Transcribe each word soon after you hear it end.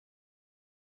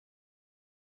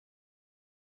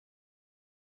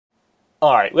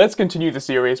Alright, let's continue the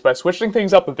series by switching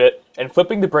things up a bit and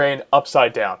flipping the brain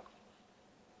upside down.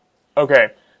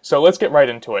 Okay, so let's get right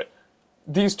into it.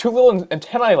 These two little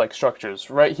antennae-like structures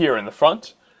right here in the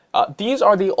front, these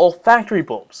are the olfactory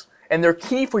bulbs, and they're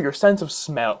key for your sense of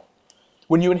smell.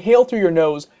 When you inhale through your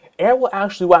nose, air will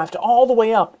actually waft all the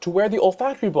way up to where the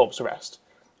olfactory bulbs rest,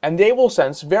 and they will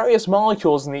sense various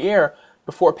molecules in the air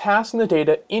before passing the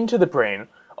data into the brain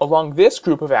along this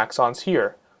group of axons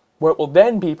here, where it will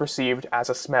then be perceived as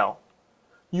a smell.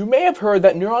 You may have heard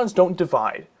that neurons don't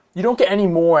divide. You don't get any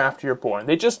more after you're born.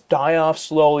 They just die off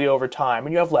slowly over time,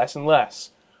 and you have less and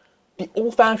less. The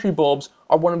olfactory bulbs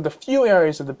are one of the few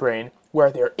areas of the brain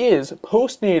where there is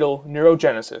postnatal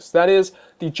neurogenesis, that is,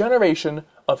 the generation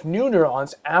of new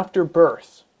neurons after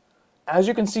birth. As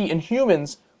you can see, in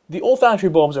humans, the olfactory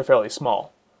bulbs are fairly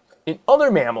small. In other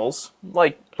mammals,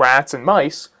 like rats and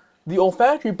mice, the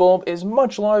olfactory bulb is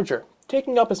much larger,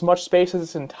 taking up as much space as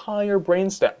its entire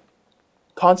brainstem.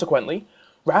 Consequently,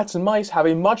 rats and mice have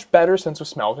a much better sense of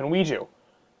smell than we do.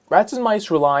 Rats and mice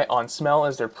rely on smell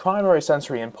as their primary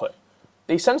sensory input.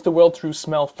 They sense the world through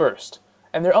smell first,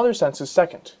 and their other senses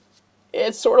second.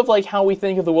 It's sort of like how we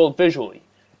think of the world visually,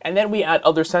 and then we add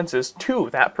other senses to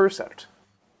that percept.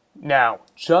 Now,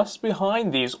 just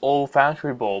behind these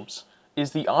olfactory bulbs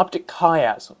is the optic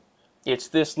chiasm. It's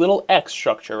this little X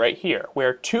structure right here,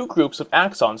 where two groups of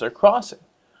axons are crossing.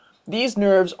 These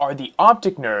nerves are the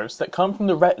optic nerves that come from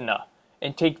the retina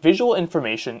and take visual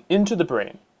information into the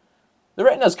brain. The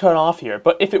retina is cut off here,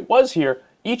 but if it was here,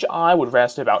 each eye would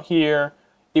rest about here.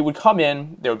 It would come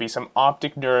in, there would be some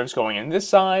optic nerves going in this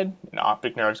side, and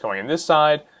optic nerves going in this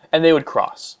side, and they would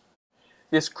cross.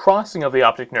 This crossing of the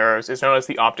optic nerves is known as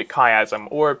the optic chiasm,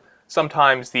 or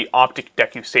sometimes the optic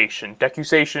decussation.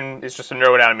 Decussation is just a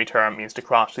neuroanatomy term, it means to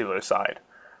cross to the other side.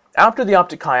 After the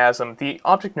optic chiasm, the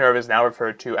optic nerve is now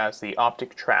referred to as the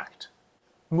optic tract.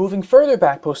 Moving further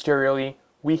back posteriorly,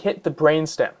 we hit the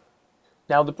brainstem.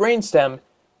 Now the brainstem,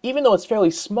 even though it's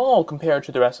fairly small compared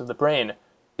to the rest of the brain,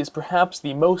 is perhaps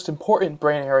the most important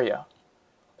brain area.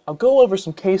 I'll go over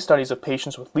some case studies of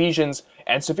patients with lesions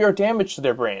and severe damage to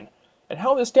their brain, and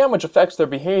how this damage affects their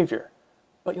behavior,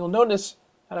 but you'll notice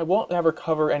that I won't ever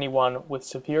cover anyone with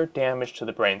severe damage to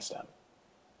the brainstem.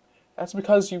 That's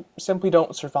because you simply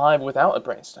don't survive without a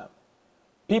brainstem.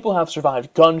 People have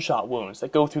survived gunshot wounds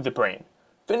that go through the brain.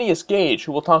 Phineas Gage,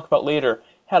 who we'll talk about later,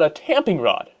 had a tamping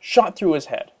rod shot through his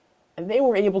head, and they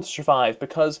were able to survive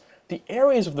because the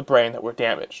areas of the brain that were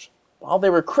damaged, while they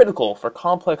were critical for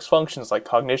complex functions like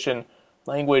cognition,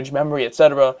 language, memory,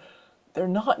 etc., they're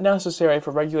not necessary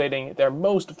for regulating their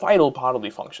most vital bodily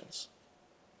functions.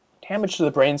 Damage to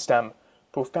the brainstem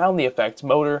profoundly affects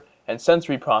motor and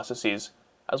sensory processes,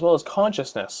 as well as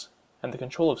consciousness and the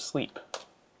control of sleep.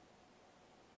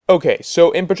 Okay,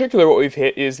 so in particular what we've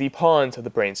hit is the pons of the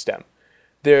brainstem.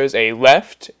 There's a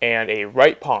left and a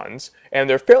right pons, and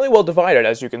they're fairly well divided,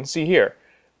 as you can see here.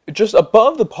 Just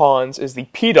above the pons is the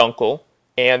peduncle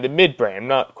and the midbrain. I'm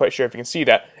not quite sure if you can see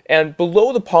that. And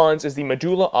below the pons is the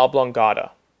medulla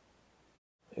oblongata.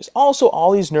 There's also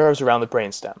all these nerves around the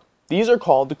brainstem. These are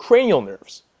called the cranial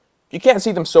nerves. You can't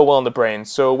see them so well in the brain,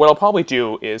 so what I'll probably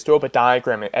do is throw up a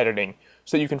diagram in editing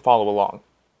so that you can follow along.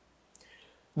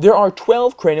 There are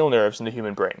 12 cranial nerves in the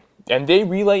human brain, and they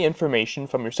relay information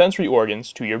from your sensory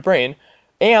organs to your brain,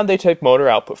 and they take motor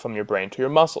output from your brain to your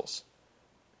muscles.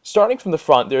 Starting from the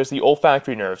front, there's the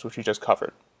olfactory nerves, which we just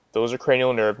covered. Those are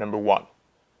cranial nerve number 1.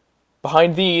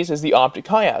 Behind these is the optic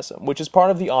chiasm, which is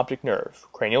part of the optic nerve,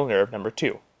 cranial nerve number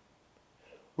 2.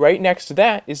 Right next to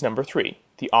that is number 3,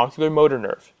 the ocular motor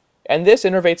nerve, and this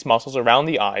innervates muscles around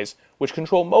the eyes, which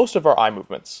control most of our eye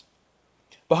movements.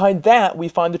 Behind that, we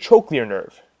find the trochlear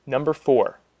nerve, number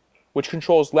 4, which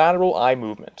controls lateral eye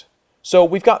movement. So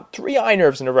we've got 3 eye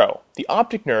nerves in a row, the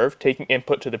optic nerve taking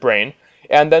input to the brain,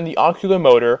 and then the ocular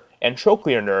motor and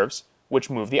trochlear nerves, which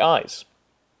move the eyes.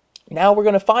 Now we're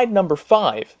going to find number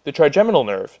 5, the trigeminal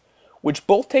nerve, which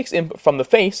both takes input from the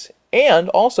face and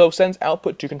also sends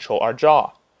output to control our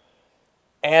jaw.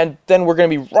 And then we're going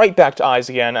to be right back to eyes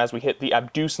again as we hit the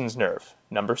abducens nerve,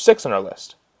 number 6 on our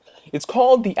list. It's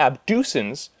called the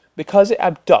abducens because it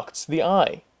abducts the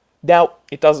eye. Now,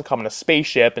 it doesn't come in a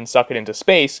spaceship and suck it into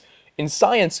space. In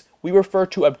science, we refer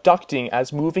to abducting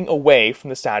as moving away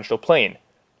from the sagittal plane.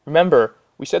 Remember,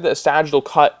 we said that a sagittal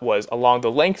cut was along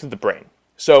the length of the brain,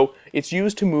 so it's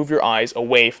used to move your eyes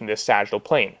away from this sagittal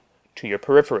plane, to your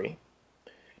periphery.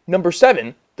 Number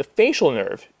 7, the facial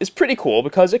nerve, is pretty cool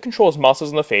because it controls muscles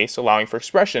in the face, allowing for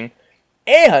expression,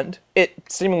 and it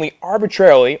seemingly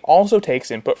arbitrarily also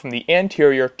takes input from the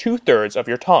anterior 2/3 of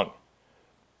your tongue.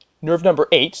 Nerve number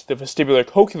 8, the vestibular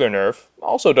cochlear nerve,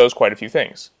 also does quite a few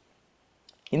things.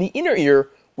 In the inner ear,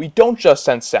 we don't just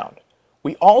sense sound.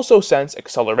 We also sense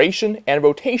acceleration and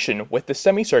rotation with the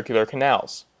semicircular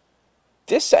canals.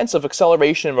 This sense of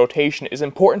acceleration and rotation is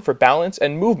important for balance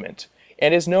and movement,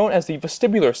 and is known as the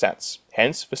vestibular sense,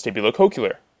 hence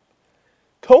vestibulocochlear.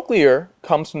 Cochlear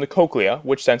comes from the cochlea,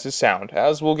 which senses sound,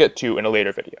 as we'll get to in a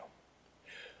later video.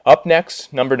 Up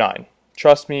next, number 9.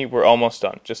 Trust me, we're almost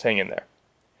done, just hang in there.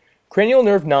 Cranial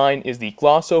nerve 9 is the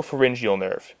glossopharyngeal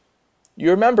nerve. You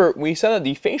remember, we said that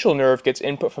the facial nerve gets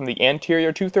input from the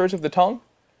anterior 2/3 of the tongue?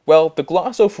 Well, the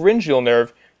glossopharyngeal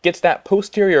nerve gets that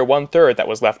posterior 1/3 that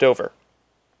was left over.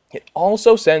 It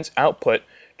also sends output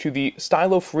to the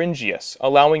stylopharyngeus,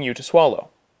 allowing you to swallow.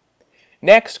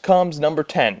 Next comes number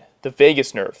 10, the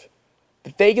vagus nerve.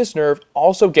 The vagus nerve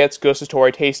also gets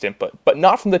gustatory taste input, but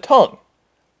not from the tongue.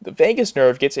 The vagus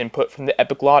nerve gets input from the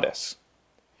epiglottis.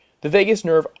 The vagus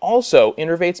nerve also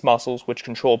innervates muscles which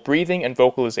control breathing and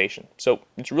vocalization, so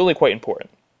it's really quite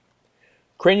important.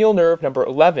 Cranial nerve number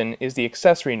 11 is the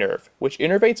accessory nerve, which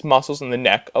innervates muscles in the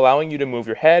neck, allowing you to move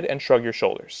your head and shrug your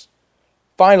shoulders.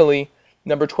 Finally,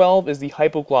 number 12 is the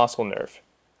hypoglossal nerve.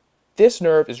 This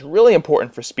nerve is really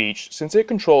important for speech since it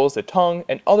controls the tongue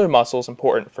and other muscles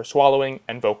important for swallowing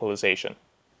and vocalization.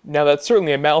 Now that's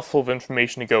certainly a mouthful of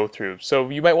information to go through, so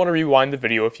you might want to rewind the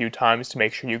video a few times to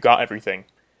make sure you got everything.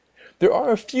 There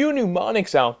are a few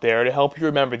mnemonics out there to help you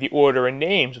remember the order and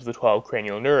names of the 12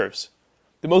 cranial nerves.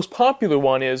 The most popular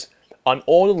one is, "On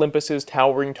old Olympus's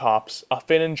towering tops, a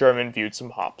Finn German viewed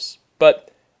some hops." But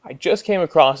I just came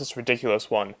across this ridiculous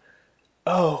one.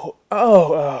 Oh,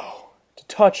 to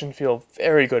touch and feel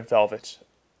very good velvet.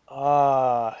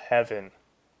 Ah, heaven.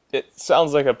 It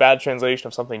sounds like a bad translation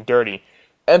of something dirty,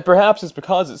 and perhaps it's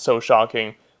because it's so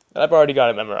shocking that I've already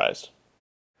got it memorized.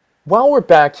 While we're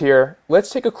back here,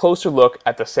 let's take a closer look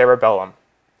at the cerebellum.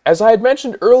 As I had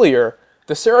mentioned earlier,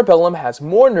 the cerebellum has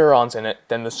more neurons in it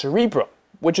than the cerebrum,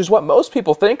 which is what most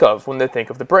people think of when they think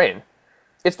of the brain.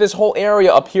 It's this whole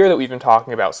area up here that we've been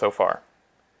talking about so far.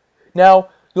 Now,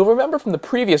 you'll remember from the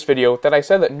previous video that I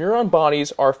said that neuron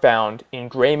bodies are found in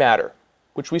gray matter,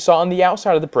 which we saw on the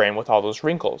outside of the brain with all those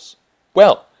wrinkles.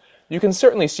 Well, you can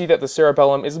certainly see that the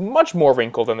cerebellum is much more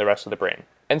wrinkled than the rest of the brain,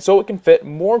 and so it can fit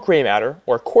more gray matter,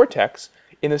 or cortex,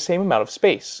 in the same amount of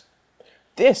space.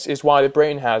 This is why the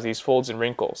brain has these folds and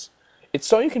wrinkles. It's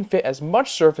so you can fit as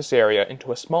much surface area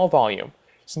into a small volume,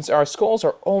 since our skulls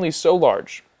are only so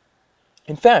large.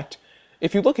 In fact,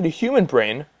 if you look at a human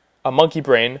brain, a monkey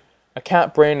brain, a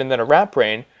cat brain, and then a rat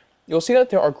brain, you'll see that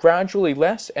there are gradually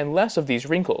less and less of these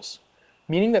wrinkles,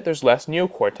 meaning that there's less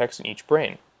neocortex in each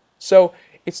brain. So,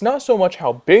 it's not so much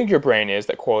how big your brain is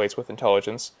that correlates with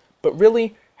intelligence, but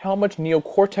really how much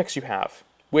neocortex you have,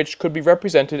 which could be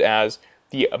represented as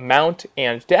the amount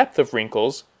and depth of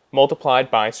wrinkles multiplied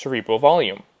by cerebral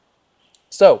volume.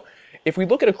 So, if we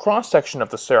look at a cross-section of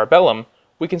the cerebellum,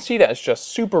 we can see that it's just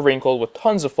super wrinkled with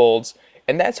tons of folds,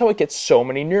 and that's how it gets so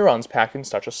many neurons packed in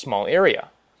such a small area.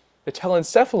 The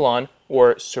telencephalon,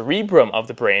 or cerebrum of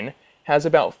the brain, has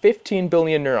about 15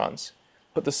 billion neurons,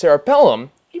 but the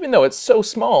cerebellum, even though it's so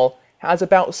small, has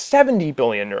about 70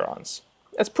 billion neurons.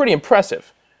 That's pretty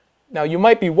impressive. Now you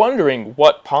might be wondering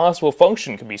what possible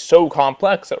function could be so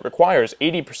complex that it requires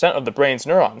 80% of the brain's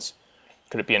neurons.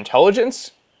 Could it be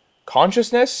intelligence?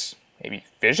 Consciousness? Maybe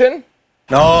vision?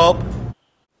 Nope.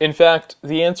 In fact,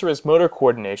 the answer is motor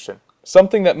coordination,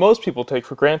 something that most people take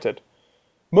for granted.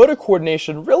 Motor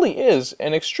coordination really is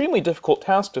an extremely difficult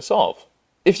task to solve.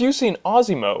 If you've seen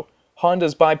Osimo,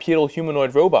 Honda's bipedal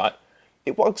humanoid robot,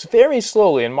 it walks very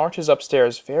slowly and marches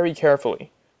upstairs very carefully.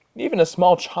 Even a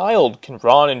small child can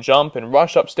run and jump and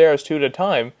rush upstairs 2 at a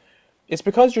time. It's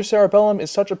because your cerebellum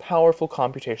is such a powerful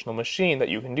computational machine that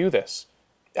you can do this.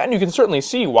 And you can certainly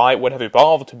see why it would have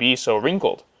evolved to be so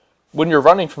wrinkled. When you're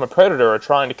running from a predator or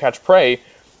trying to catch prey,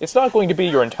 it's not going to be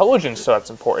your intelligence that's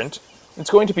important, it's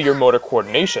going to be your motor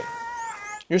coordination.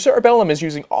 Your cerebellum is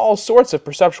using all sorts of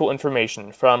perceptual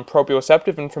information, from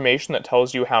proprioceptive information that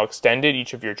tells you how extended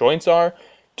each of your joints are,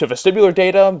 to vestibular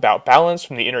data about balance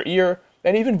from the inner ear,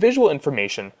 and even visual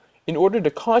information, in order to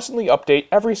constantly update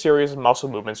every series of muscle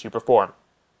movements you perform.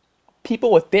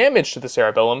 People with damage to the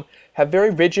cerebellum have very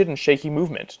rigid and shaky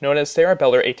movement, known as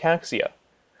cerebellar ataxia.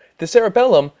 The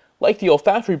cerebellum, like the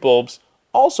olfactory bulbs,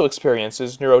 also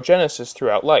experiences neurogenesis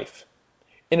throughout life.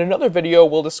 In another video,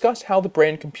 we'll discuss how the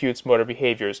brain computes motor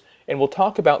behaviors, and we'll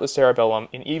talk about the cerebellum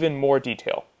in even more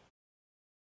detail.